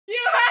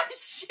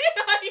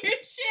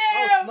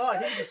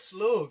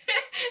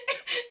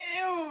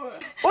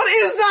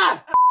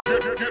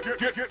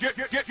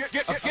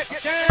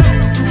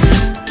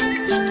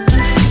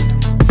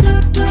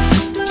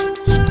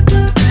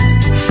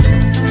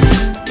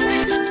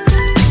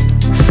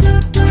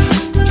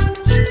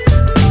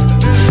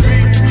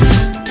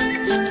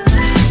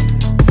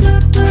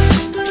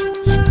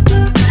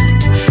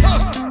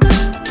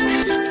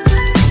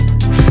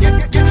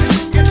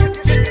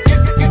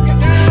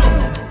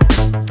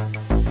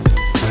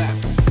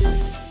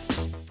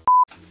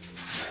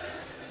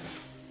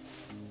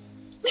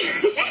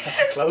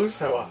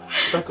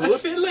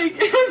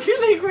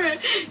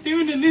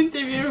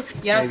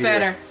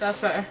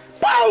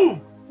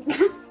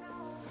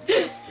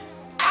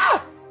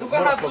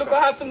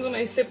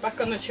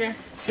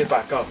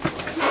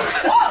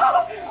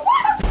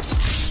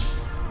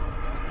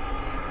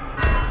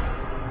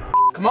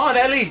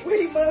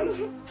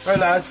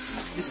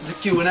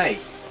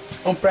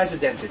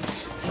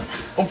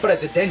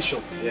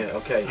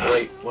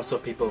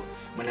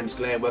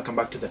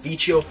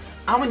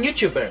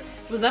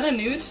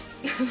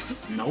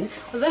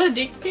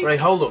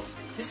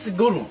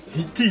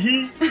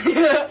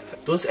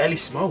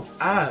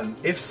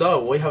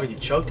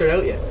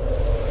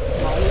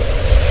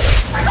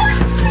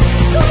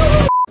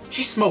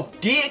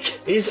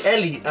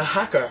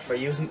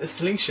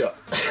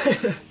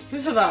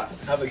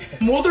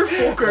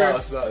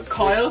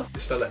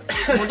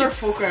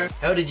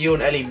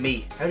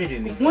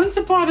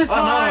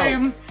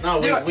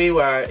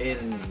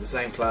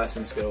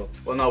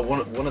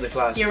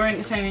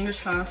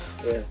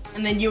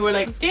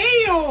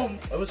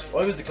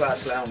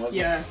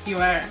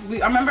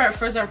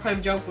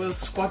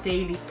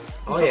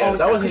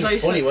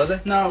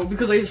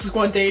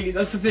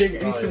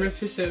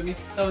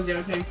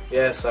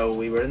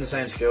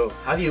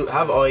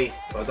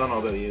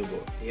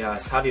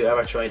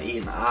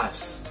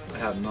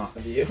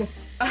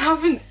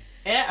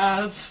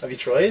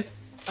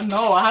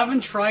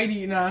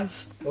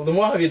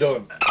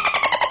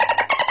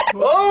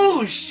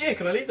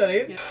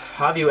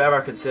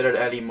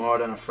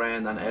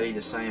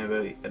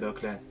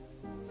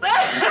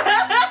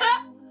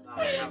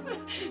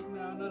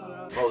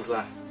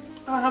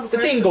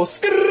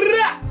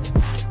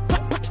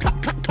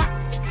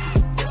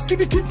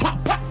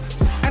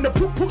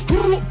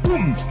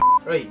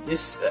Right,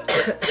 this.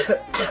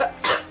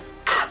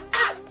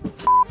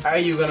 Are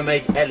you gonna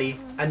make Ellie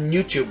a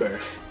YouTuber?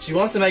 She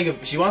wants to make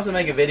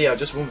a video,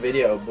 just one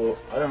video, but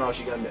I don't know if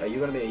she's gonna be. Are you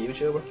gonna be a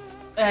YouTuber?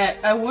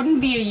 I wouldn't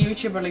be a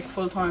YouTuber like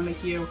full time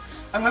like you.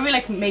 I'm gonna be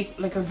like make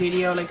like a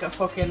video like a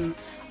fucking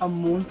a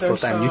month or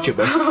so. Full time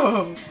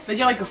YouTuber. Like you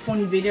know, like a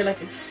funny video,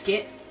 like a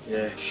skit.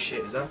 Yeah,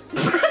 shit, is that?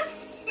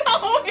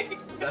 No!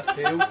 Is that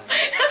poo?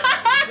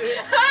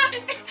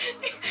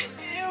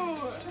 Ew.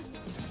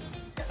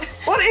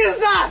 What is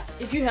that?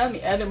 If you help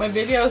me edit my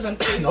videos and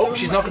Nope,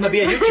 she's not gonna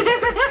be a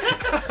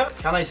YouTuber.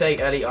 Can I take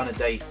Ellie on a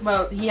date?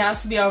 Well, he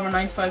has to be over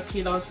 95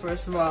 kilos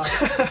first of all.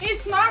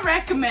 It's not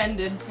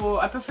recommended, but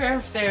I prefer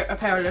if they're a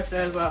powerlifter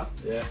as well.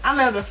 Yeah. And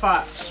a little bit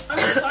fat. I'm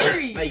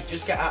sorry. Mate,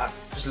 just get at her.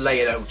 Just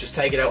lay it out. Just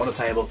take it out on the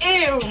table.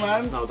 Ew,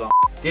 man. No, don't.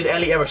 Did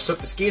Ellie ever suck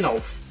the skin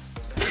off?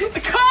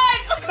 Cut!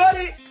 Cut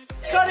it!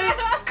 Cut it!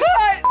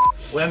 Cut!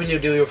 When will you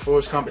do your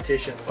first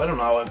competition? I don't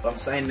know. I'm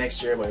saying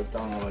next year, but I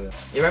don't know.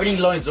 If everything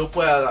lines up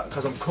well,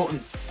 because I'm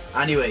cutting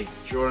anyway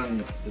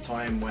during the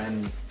time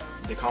when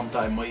the comp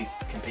that I might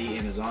compete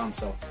in is on,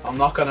 so I'm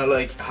not gonna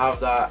like have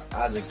that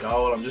as a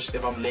goal. I'm just,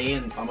 if I'm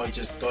lean, I might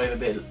just dive a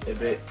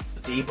bit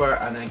deeper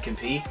and then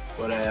compete.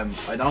 But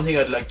I don't think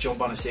I'd like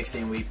jump on a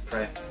 16-week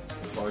prep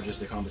for just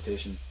the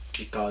competition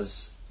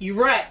because You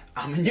right.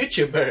 I'm a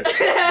YouTuber.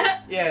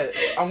 Yeah,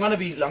 I'm gonna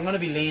be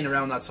lean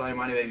around that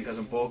time anyway because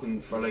I'm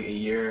bulking for like a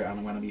year and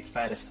I'm gonna be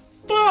fat as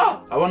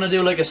fuck. I want to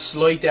do like a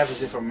slight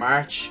deficit for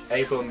March,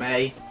 April,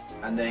 May,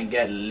 and then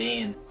get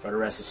lean for the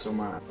rest of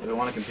summer. If I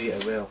want to compete,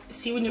 I will.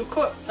 See, when you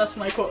cut, that's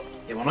when I cut.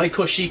 Yeah, when I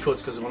cut, she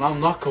cuts, because when I'm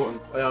not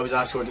cutting, I always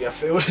ask her to get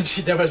food and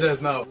she never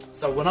says no.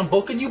 So when I'm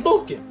bulking, you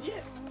bulking.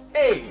 Yeah.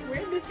 Hey. We're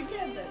in this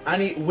together.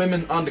 Any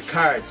women on the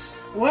cards?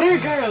 What are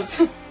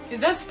girls? Is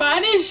that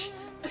Spanish?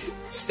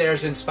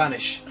 Stares in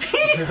Spanish.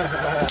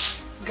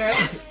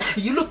 Girls?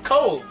 You look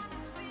cold.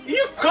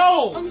 You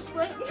cold. I'm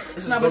sweating.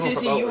 This is No, good but one for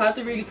seriously, you photos. have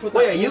to really put that.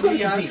 Wait, are you gonna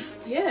compete?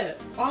 Yeah,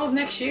 all of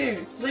next year.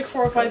 There's like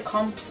 4 or 5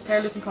 comps,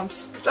 powerlifting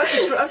comps.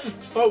 That's the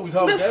photo we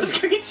talked That's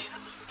about. the screenshot.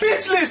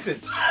 Bitch,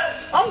 listen.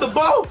 I'm the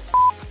boss.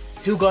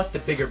 Who got the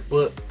bigger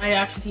butt? I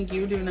actually think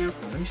you do now.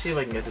 Let me see if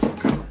I can get this on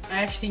camera. I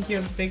actually think you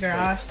have a bigger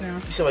ass now.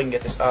 Let me see if I can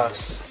get this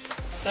ass.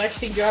 I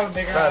actually think you have a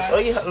bigger Ass.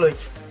 ass.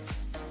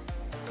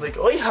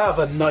 I have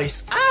a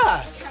nice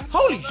ass.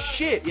 Holy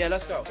shit. Yeah,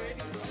 let's go.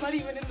 I'm not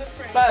even in the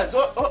frame. Lads,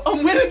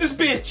 I'm winning this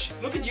bitch.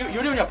 Look at you.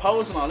 You're doing your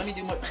pose and all. Let me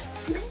do my...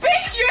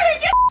 Bitch,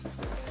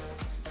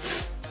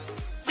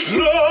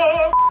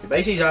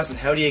 Basically, he's asking,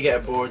 how do you get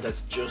a board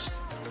that's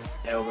just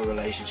out of a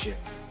relationship?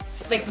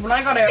 Like, when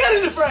I got a... Get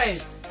in the frame!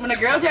 When a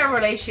girl's out of a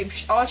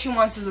relationship, all she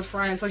wants is a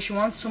friend. So she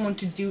wants someone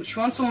to do... She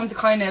wants someone to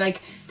kind of,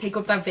 like, take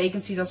up that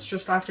vacancy that's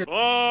just after...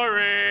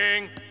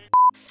 Boring!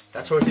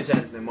 That's her 2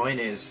 cents, and then mine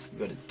is, you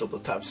gotta double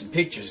tap some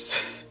pictures.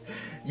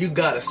 You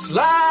gotta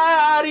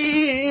slide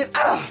in.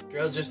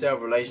 Girls just out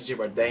of a relationship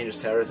are dangerous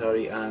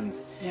territory, and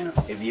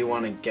if you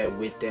want to get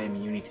with them,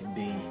 you need to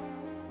be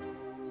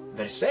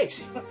very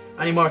sexy.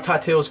 Any more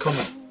tattoos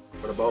coming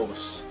for the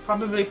bogus?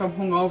 Probably if I'm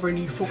hungover and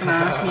you fucking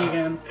ask me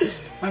again.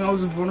 My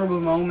most vulnerable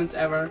moments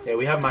ever. Yeah,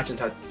 we have matching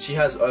she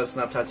has oil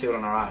snap tattooed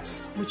on her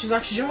ass. Which is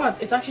actually, you know what?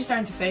 It's actually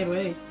starting to fade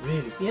away.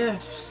 Really? Yeah,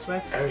 just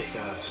sweat. Eric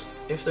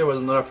asked, if there was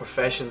another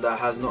profession that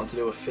has nothing to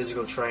do with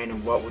physical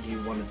training, what would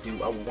you want to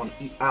do? I would want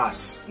to eat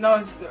ass. No,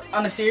 it's,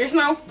 on a serious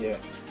note? Yeah.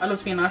 I'd love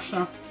to be an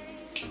astronaut.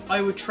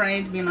 I would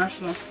train to be an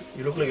astronaut.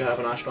 You look like you have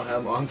an astronaut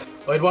helmet on.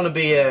 I'd want to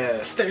be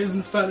Stairs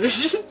in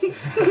Spanish.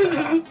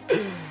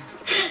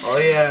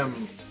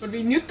 Would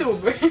be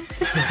YouTuber.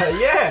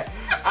 Yeah,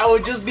 I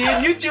would just be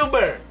a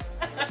YouTuber.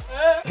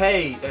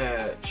 Hey,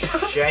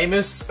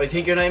 Seamus, I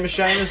think your name is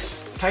Seamus.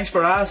 Thanks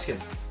for asking.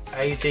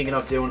 Are you thinking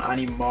of doing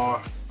any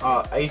more?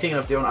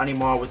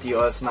 With the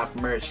oil snap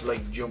merch,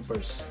 like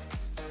jumpers?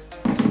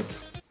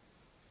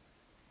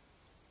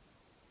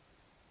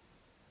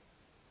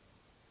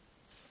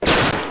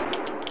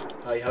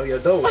 Hi, how you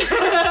doing?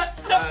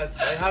 Lads,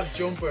 I have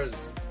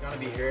jumpers. Gonna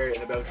be here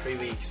in about 3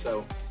 weeks,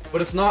 so. But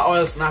it's not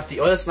oil snap.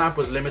 The oil snap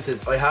was limited.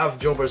 I have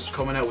jumpers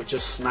coming out with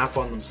just snap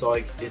on them, so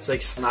it's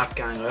like snap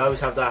gang. I always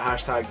have that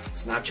hashtag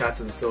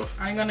Snapchats and stuff.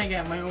 I'm gonna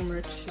get my own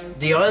merch. So.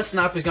 The oil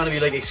snap is gonna be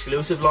like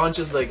exclusive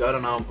launches. Like, I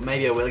don't know,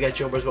 maybe I will get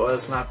jumpers with oil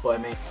snap, but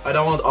I mean, I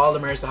don't want all the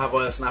merch to have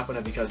oil snap in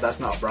it because that's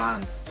not a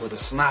brand. But the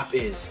snap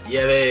is.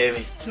 Yeah,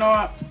 baby. Do you know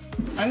what?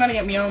 I'm gonna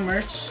get my own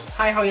merch.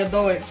 Hi, how you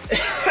doing?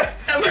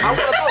 How you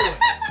doing?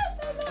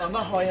 No,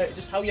 not hi,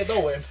 just how you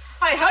doing?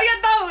 Hi, how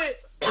you doing?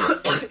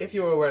 If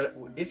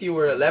you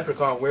were a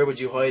leprechaun, where would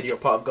you hide your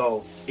pot of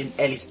gold? In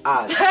Ellie's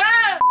ass.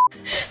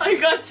 I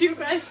got two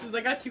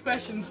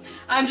questions.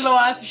 Angelo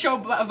asked to show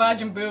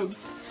vag and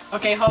boobs.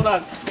 Okay, hold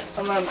on.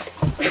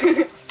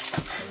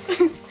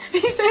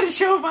 He said to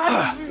show vag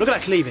and boobs. Look at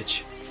that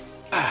cleavage.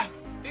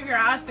 Move your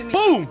ass to me.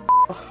 Boom!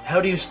 How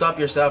do you stop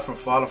yourself from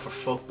falling for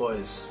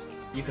fuckboys?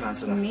 You can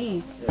answer that.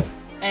 Me?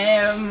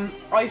 Yeah.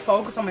 I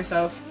focus on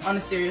myself, on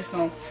a serious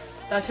note.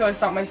 That's how I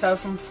stop myself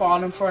from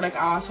falling for like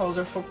assholes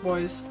or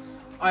fuckboys.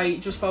 I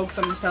just focus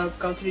on myself,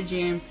 go to the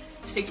gym,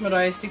 stick to my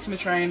diet, stick to my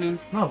training.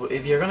 No, but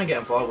if you're gonna get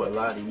involved with a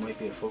lad, he might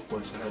be a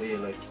fuckboy, so how do you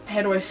like...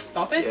 How do I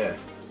stop it?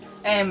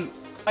 Yeah.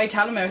 I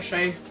tell him out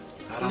straight.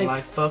 I don't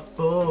like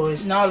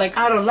fuckboys. No, like...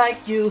 I don't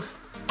like you.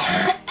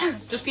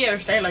 Just be out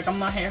straight, like I'm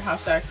not here to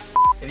have sex.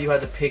 If you had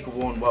to pick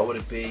one, what would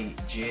it be?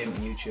 Gym,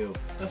 YouTube?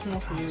 That's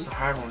more for you. It's a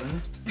hard one,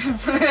 isn't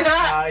it?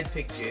 I'd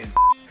pick gym.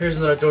 Here's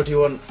another dirty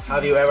one.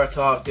 Have you ever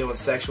thought of doing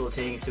sexual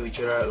things to each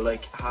other,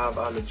 like have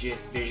a legit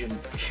vision?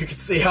 You can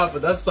see how,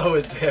 but that's so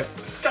in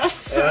depth.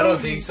 That's so I don't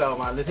think so,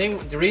 man.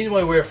 The reason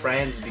why we're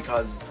friends is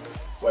because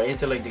we're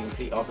into like the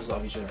complete opposite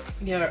of each other.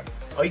 Yeah.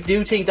 I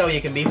do think though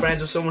you can be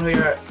friends with someone who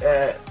you're,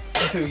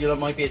 who you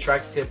might be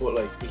attracted to, but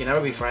like you can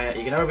never be friends.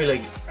 You can never be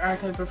like our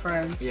type of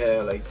friends.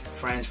 Yeah, like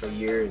friends for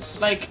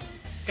years. Like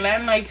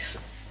Glen likes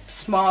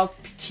small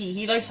petite.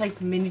 He likes like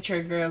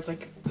miniature girls.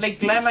 Like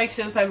Glen likes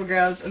his type of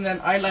girls, and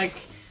then I like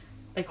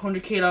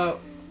 100 kilo.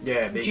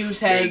 Yeah, big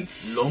juice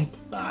heads. Big lump.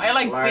 I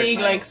like big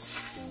like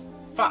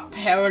fat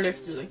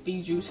powerlifters, like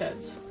big juice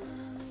heads.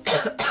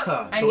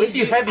 So if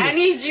you're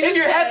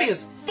heavy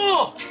as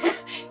fuck,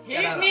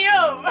 hit me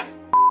up.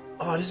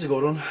 Oh, this is a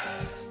good one.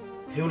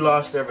 Who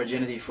lost their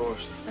virginity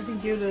first? I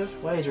think you did.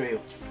 What age were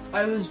you?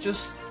 I was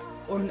just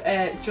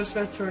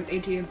about to turn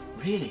 18.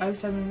 Really? I was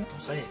 17.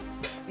 Don't say it.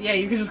 Yeah,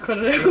 you can just cut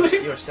it out.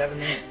 You were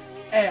 17.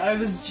 I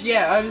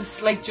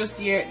was like just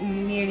near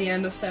the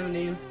end of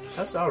 17.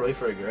 That's alright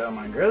for a girl,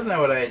 man. Girls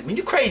nowadays, I mean,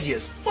 you're crazy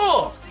as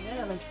fuck.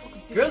 Yeah, like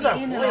fucking 15. Girls are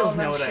wild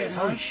nowadays.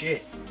 Holy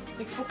shit.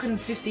 Like fucking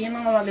 15 and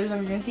all that losing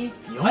virginity.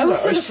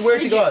 I swear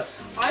to God.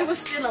 I was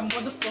still a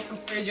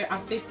motherfucking virgin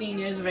at 15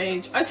 years of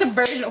age. I was a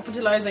virgin up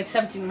until I was like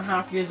 17 and a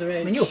half years of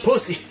age. I mean, you're a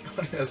pussy.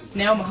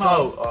 Now I'm a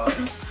hoe. Oh,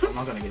 I'm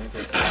not gonna get into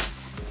it.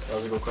 That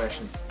was a good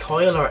question.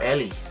 Kyle or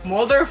Ellie?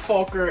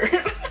 Motherfucker.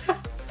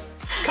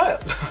 Kyle.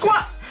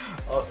 What?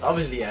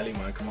 Obviously Ellie,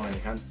 man. Come on, you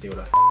can't do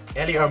that.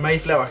 Ellie or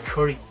Mayflower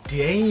curry?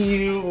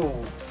 Damn.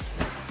 When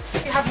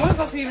was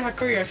the last time you had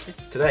curry actually?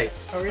 Today.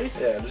 Oh really?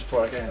 Yeah, just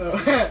before I came.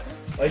 Oh.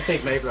 I'd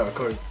take Mayflower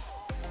curry.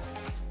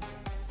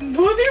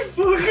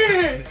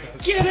 Motherfucker!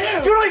 Get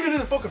out! You're not even in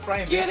the fucking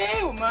frame. Get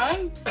out,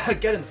 man!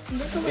 Get in.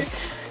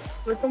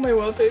 Look at my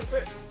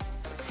wallpaper.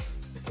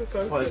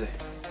 What is it?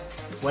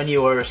 When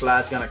you Irish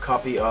lads gonna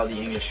copy all the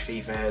English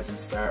FIFA heads and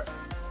start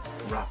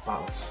rap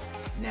battles?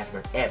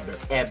 Never, ever,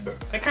 ever.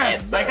 I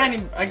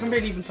can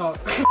barely even talk.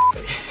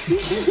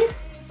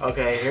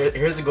 Okay,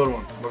 here's a good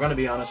one. We're gonna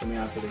be honest when we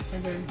answer these.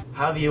 Okay.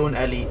 Have you and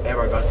Ellie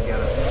ever got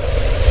together?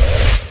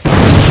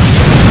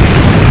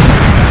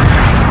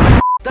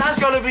 That's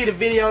gonna be the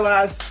video,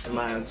 lads.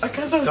 I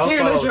guess I was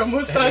staring at your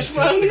mustache,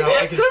 man.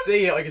 I can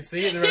see it. I can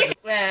see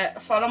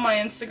it. Follow my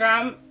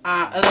Instagram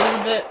at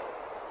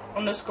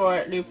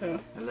Elizabeth_Lupu.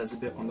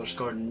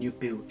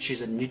 Elizabeth_Nupu.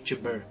 She's a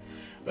YouTuber.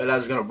 Well,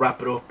 lads, we're gonna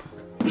wrap it up.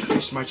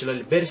 Smart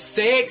lily. Very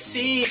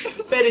sexy.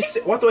 Very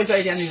what do I say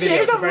at the end of the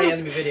video? At the very end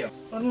of the video.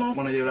 I don't know.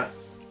 Wanna do that?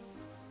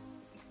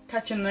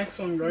 Catch you in the next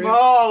one, guys.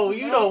 No,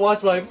 you don't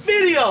watch my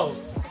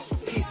videos.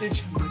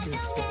 Research. I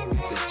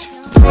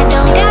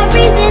don't got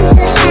reason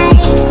to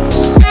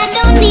lie. I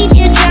don't need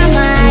your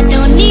drama. I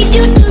don't need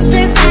you to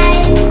survive.